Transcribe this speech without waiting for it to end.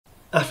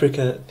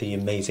Africa, the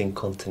amazing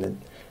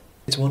continent,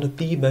 is one of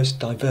the most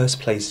diverse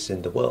places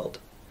in the world,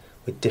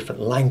 with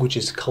different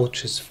languages,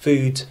 cultures,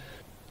 food,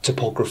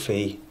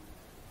 topography,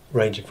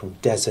 ranging from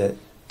desert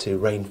to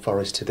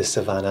rainforest to the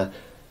savannah,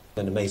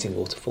 and amazing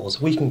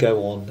waterfalls. We can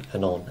go on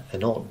and on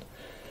and on.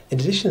 In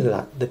addition to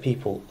that, the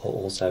people are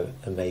also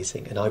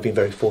amazing, and I've been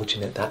very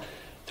fortunate that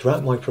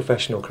throughout my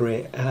professional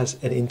career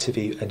as an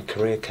interview and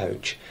career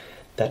coach,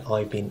 that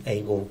I've been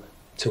able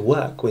to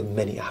work with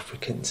many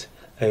Africans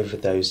over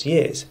those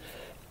years.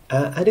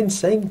 And in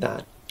saying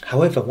that,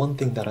 however, one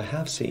thing that I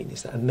have seen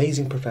is that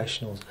amazing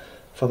professionals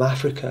from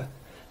Africa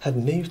have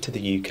moved to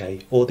the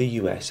UK or the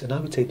US, and I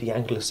would say the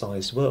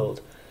anglicised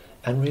world,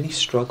 and really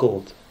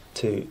struggled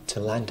to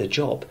land a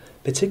job,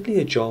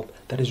 particularly a job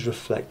that is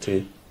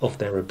reflective of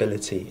their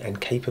ability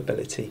and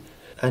capability.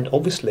 And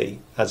obviously,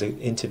 as an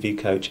interview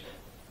coach,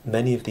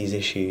 many of these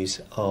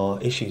issues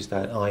are issues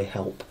that I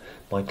help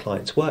my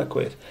clients work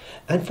with.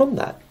 And from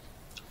that,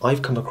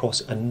 I've come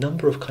across a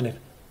number of kind of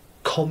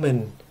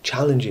common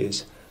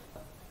challenges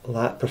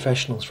that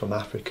professionals from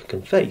Africa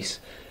can face.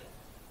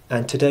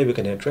 And today we're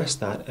going to address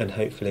that, and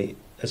hopefully,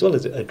 as well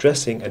as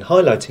addressing and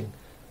highlighting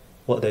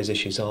what those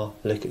issues are,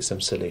 look at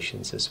some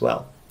solutions as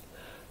well.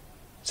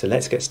 So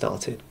let's get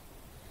started.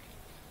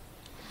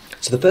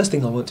 So the first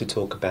thing I want to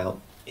talk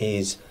about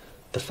is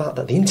the fact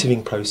that the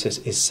interviewing process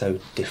is so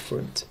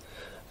different.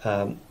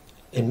 In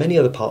many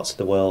other parts of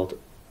the world,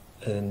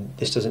 and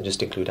this doesn't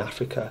just include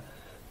Africa,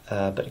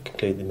 but it can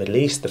include the Middle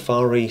East, the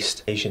Far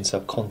East, Asian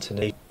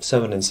subcontinent,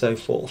 so on and so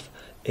forth,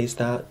 is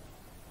that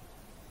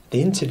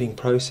the interviewing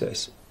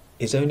process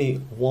is only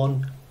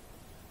one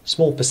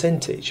small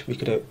percentage, we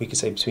could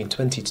say between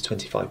 20 to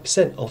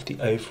 25% of the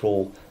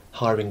overall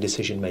hiring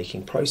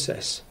decision-making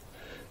process.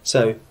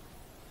 So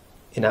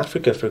in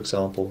Africa, for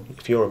example,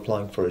 if you're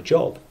applying for a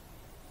job,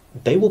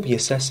 they will be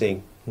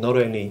assessing not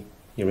only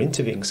your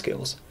interviewing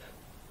skills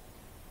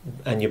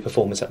and your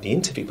performance at the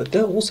interview, but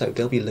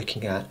they'll be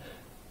looking at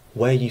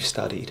where you've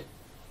studied,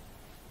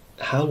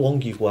 how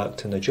long you've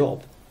worked in a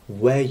job,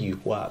 where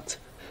you've worked.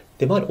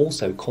 They might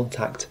also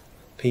contact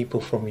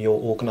people from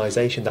your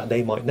organisation that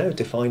they might know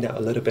to find out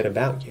a little bit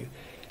about you,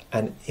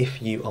 and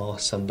if you are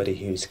somebody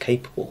who's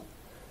capable.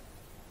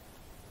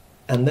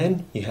 And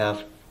then you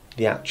have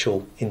the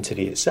actual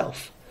interview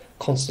itself,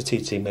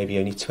 constituting maybe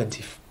only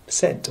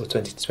 20% or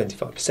 20 to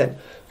 25%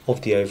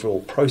 of the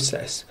overall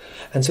process.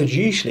 And so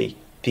usually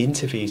the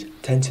interviews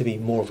tend to be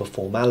more of a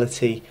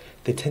formality,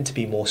 they tend to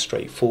be more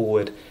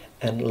straightforward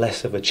and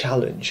less of a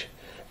challenge.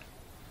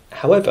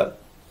 However,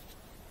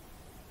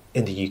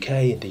 in the UK,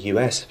 in the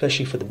US,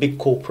 especially for the big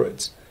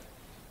corporates,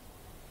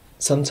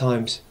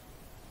 sometimes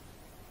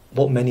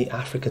what many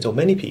Africans, or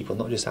many people,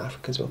 not just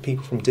Africans, but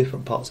people from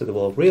different parts of the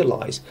world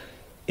realise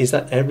is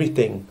that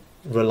everything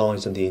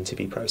relies on the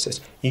interview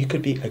process. You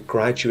could be a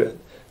graduate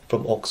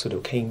from Oxford or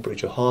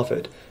Cambridge or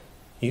Harvard.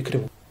 You could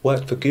have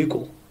worked for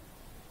Google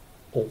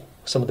or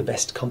some of the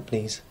best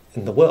companies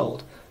in the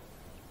world,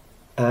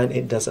 and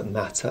it doesn't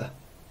matter.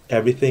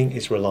 Everything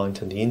is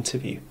reliant on the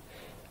interview.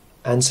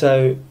 And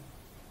so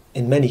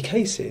in many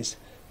cases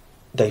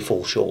they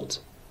fall short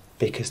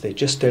because they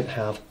just don't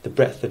have the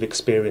breadth of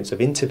experience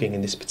of interviewing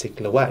in this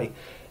particular way,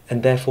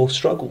 and therefore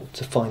struggle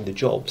to find the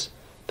jobs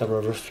that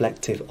are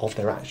reflective of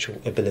their actual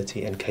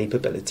ability and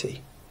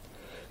capability.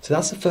 So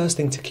that's the first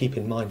thing to keep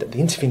in mind, that the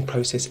interviewing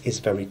process is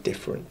very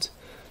different.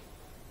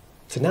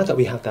 So now that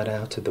we have that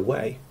out of the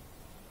way,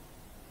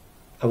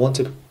 I want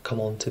to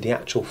come on to the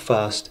actual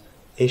first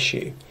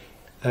issue,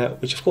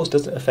 which of course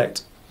doesn't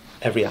affect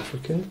every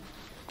African,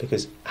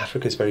 because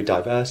Africa is very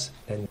diverse,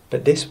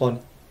 but this one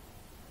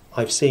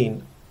I've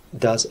seen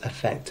does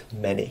affect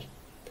many,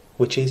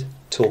 which is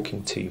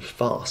talking too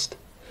fast.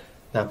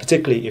 Now,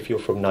 particularly if you're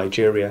from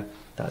Nigeria,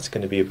 that's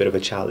going to be a bit of a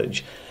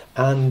challenge,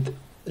 and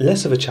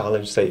less of a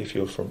challenge, say, if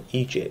you're from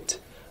Egypt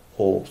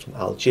or from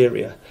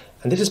Algeria.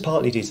 And this is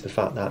partly due to the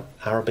fact that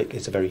Arabic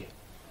is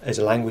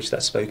a language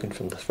that's spoken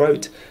from the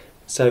throat,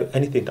 so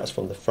anything that's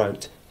from the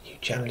throat, you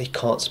generally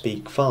can't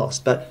speak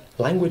fast. But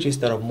languages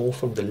that are more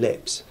from the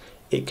lips,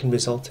 it can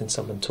result in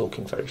someone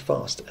talking very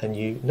fast. And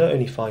you not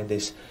only find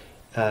this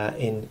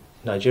in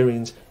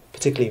Nigerians,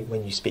 particularly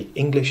when you speak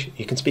English,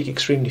 you can speak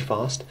extremely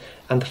fast,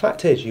 and the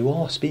fact is you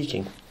are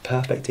speaking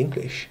perfect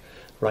English,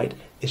 right?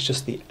 It's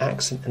just the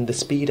accent and the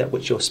speed at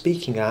which you're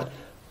speaking at,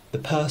 the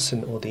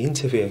person or the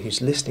interviewer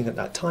who's listening at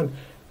that time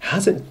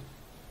hasn't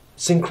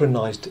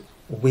synchronized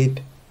with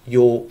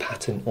your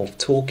pattern of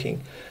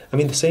talking. I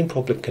mean, the same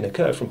problem can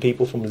occur from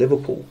people from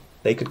Liverpool.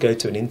 They could go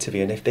to an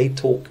interview, and if they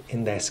talk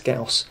in their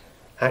Scouse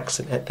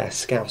accent at their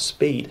Scouse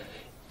speed,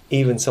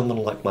 even someone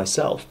like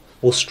myself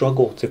will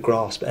struggle to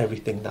grasp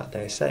everything that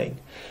they're saying.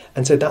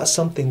 And so that's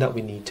something that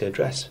we need to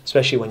address,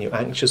 especially when you're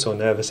anxious or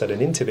nervous at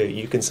an interview.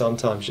 You can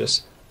sometimes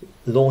just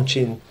launch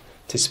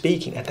into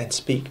speaking and then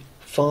speak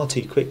far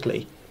too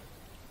quickly,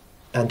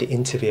 and the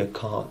interviewer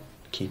can't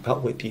keep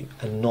up with you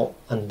and not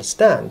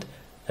understand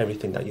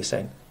everything that you're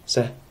saying.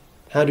 So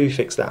how do we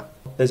fix that?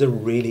 There's a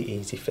really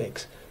easy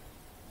fix,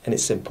 and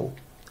it's simple.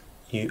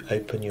 You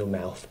open your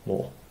mouth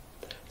more.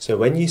 So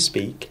when you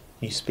speak,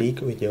 you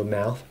speak with your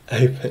mouth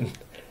open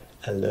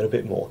a little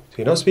bit more. So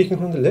you're not speaking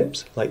from the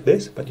lips like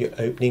this, but you're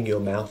opening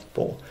your mouth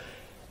more.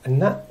 And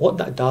what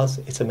that does,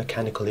 it's a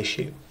mechanical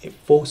issue. It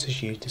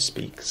forces you to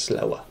speak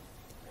slower.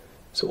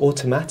 So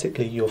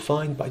automatically you'll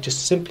find by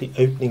just simply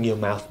opening your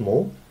mouth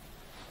more,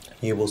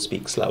 you will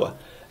speak slower.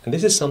 And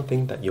this is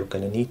something that you're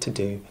going to need to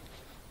do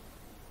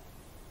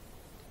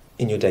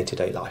in your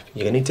day-to-day life.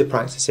 You're going to need to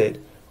practice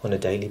it on a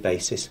daily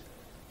basis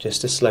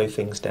just to slow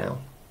things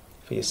down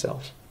for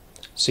yourself.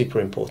 Super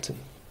important.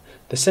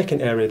 The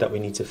second area that we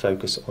need to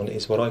focus on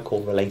is what I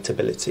call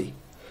relatability.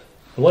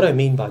 And what I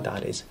mean by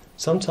that is,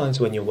 sometimes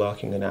when you're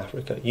working in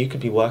Africa, you could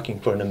be working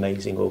for an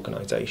amazing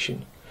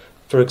organisation.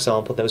 For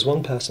example, there was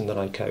one person that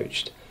I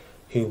coached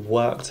who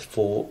worked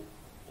for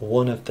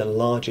one of the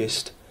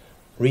largest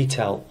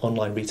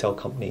online retail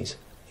companies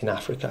in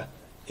Africa.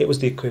 It was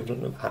the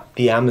equivalent of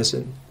the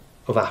Amazon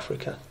of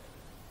Africa.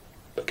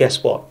 But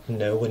guess what?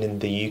 No one in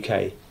the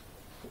UK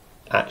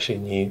actually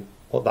knew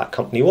what that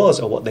company was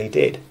or what they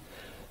did.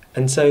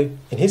 And so,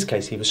 in his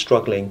case, he was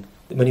struggling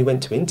when he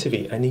went to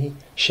interview, and he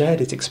shared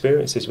his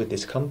experiences with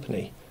this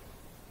company.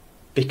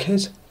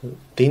 Because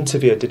the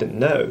interviewer didn't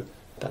know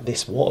that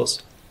this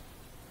was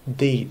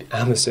the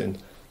Amazon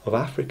of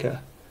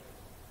Africa,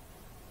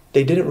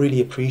 they didn't really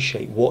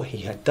appreciate what he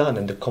had done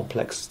and the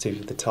complexity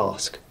of the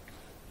task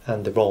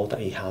and the role that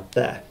he had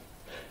there.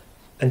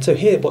 And so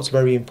here, what's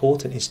very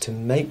important is to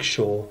make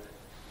sure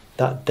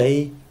that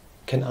they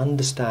can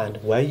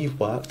understand where you've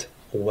worked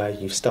or where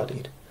you've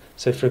studied.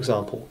 So for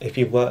example, if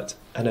you've worked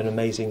at an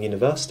amazing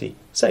university,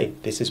 say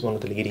this is one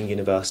of the leading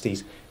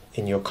universities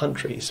in your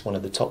country, it's one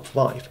of the top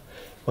 5.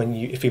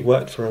 If you've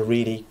worked for a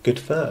really good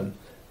firm,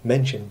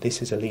 mention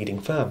this is a leading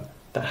firm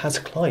that has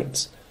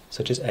clients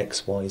such as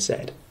X, Y,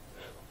 Z.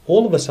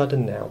 All of a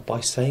sudden now,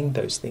 by saying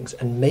those things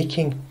and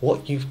making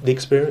the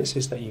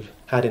experiences that you've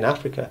had in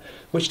Africa,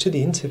 which to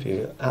the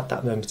interviewer at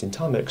that moment in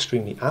time are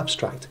extremely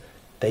abstract,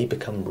 they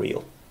become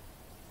real.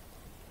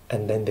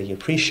 And then they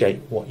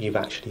appreciate what you've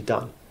actually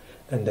done.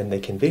 And then they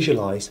can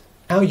visualize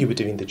how you were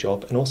doing the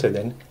job, and also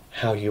then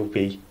how you'll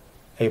be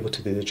able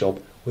to do the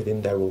job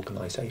within their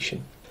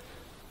organization.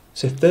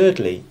 So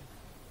thirdly,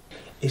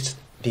 it's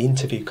the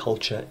interview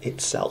culture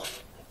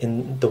itself,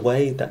 in the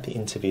way that the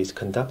interview is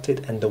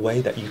conducted and the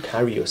way that you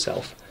carry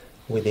yourself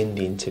within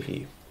the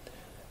interview.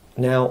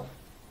 Now,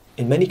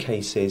 in many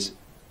cases,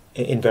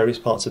 in various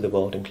parts of the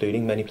world,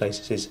 including many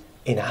places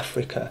in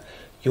Africa,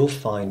 you'll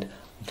find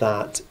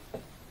that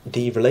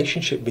the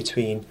relationship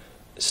between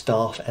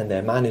staff and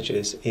their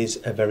managers is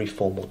a very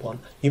formal one.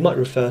 You might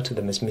refer to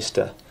them as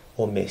Mr.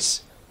 or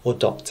Miss or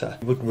Doctor.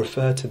 You would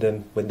refer to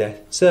them with their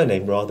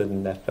surname rather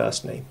than their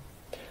first name,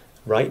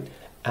 right?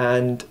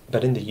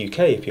 But in the UK,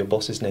 if your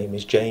boss's name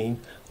is Jane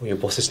or your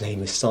boss's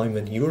name is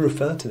Simon, you will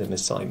refer to them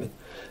as Simon.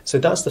 So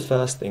that's the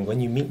first thing. When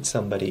you meet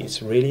somebody,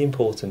 it's really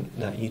important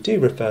that you do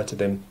refer to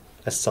them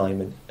as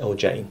Simon or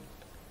Jane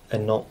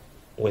and not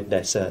with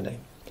their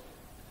surname.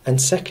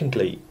 And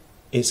secondly,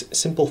 is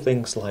simple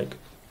things like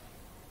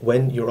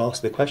when you're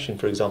asked the question,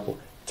 for example,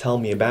 tell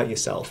me about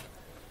yourself,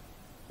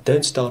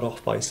 don't start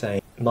off by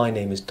saying, my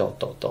name is ...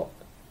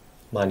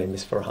 My name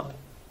is Farhan.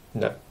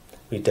 No,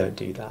 we don't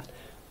do that.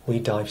 We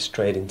dive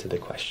straight into the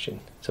question.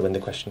 So when the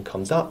question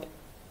comes up,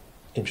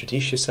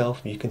 introduce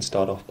yourself. You can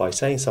start off by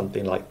saying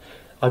something like,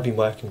 I've been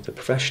working as a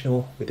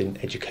professional within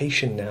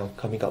education now,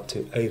 coming up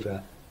to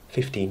over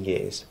 15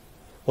 years.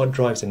 What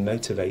drives and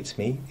motivates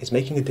me is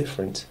making a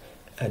difference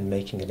and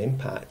making an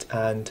impact.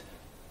 And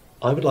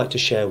I would like to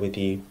share with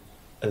you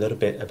a little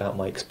bit about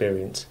my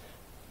experience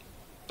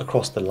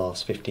across the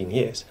last 15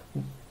 years.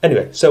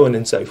 Anyway, so on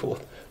and so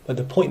forth. But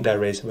the point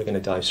there is we're going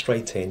to dive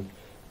straight in,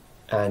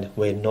 and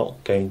we're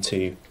not going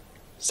to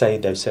say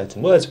those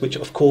certain words, which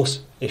of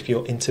course, if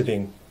you're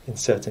interviewing in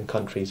certain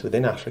countries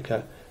within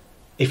Africa,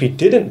 if you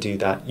didn't do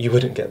that, you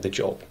wouldn't get the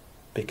job,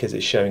 because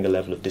it's showing a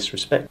level of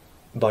disrespect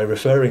by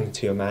referring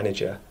to your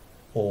manager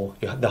or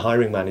the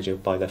hiring manager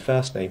by their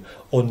first name,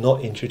 or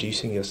not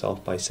introducing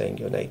yourself by saying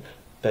your name.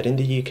 But in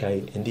the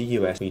UK, in the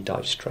US, we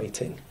dive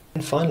straight in.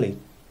 And finally,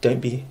 don't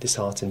be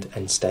disheartened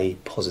and stay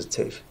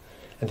positive.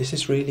 And this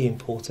is really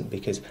important,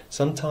 because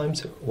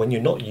sometimes when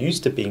you're not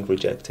used to being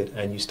rejected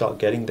and you start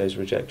getting those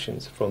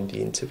rejections from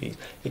the interviews,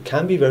 it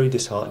can be very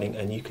disheartening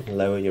and you can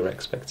lower your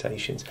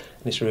expectations.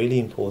 And it's really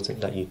important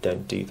that you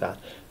don't do that.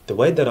 The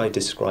way that I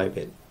describe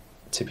it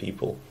to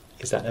people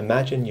is that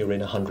imagine you're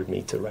in a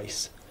 100-meter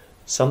race.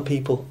 Some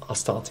people are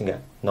starting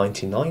at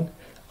 99,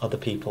 other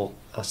people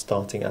are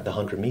starting at the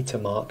 100-meter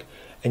mark,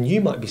 and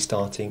you might be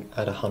starting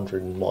at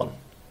 101.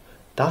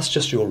 That's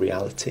just your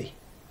reality,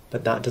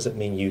 but that doesn't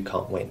mean you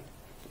can't win.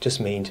 It just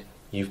means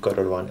you've got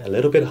to run a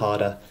little bit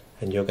harder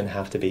and you're going to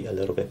have to be a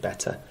little bit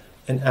better.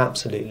 And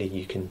absolutely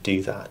you can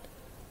do that.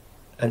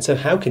 And so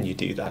how can you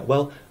do that?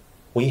 Well,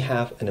 we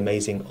have an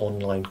amazing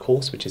online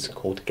course which is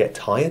called Get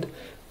Hired,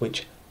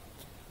 which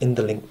in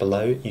the link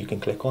below you can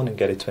click on and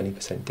get a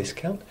 20%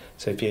 discount.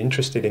 So if you're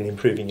interested in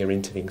improving your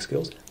interviewing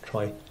skills,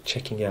 try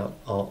checking out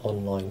our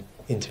online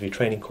interview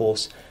training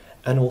course,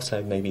 and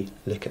also maybe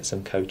look at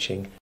some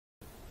coaching.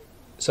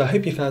 So I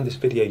hope you found this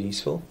video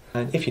useful,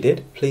 and if you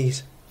did,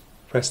 please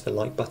press the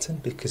like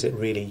button because it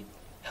really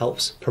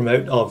helps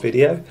promote our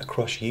video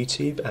across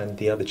YouTube and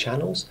the other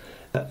channels,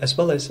 as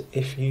well as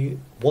if you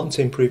want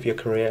to improve your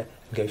career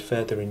and go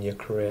further in your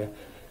career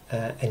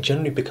and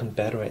generally become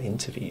better at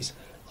interviews,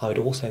 I would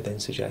also then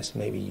suggest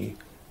maybe you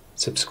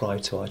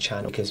subscribe to our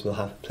channel because we'll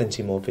have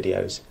plenty more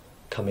videos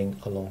coming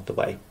along the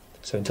way.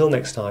 So until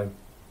next time,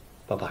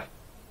 bye bye.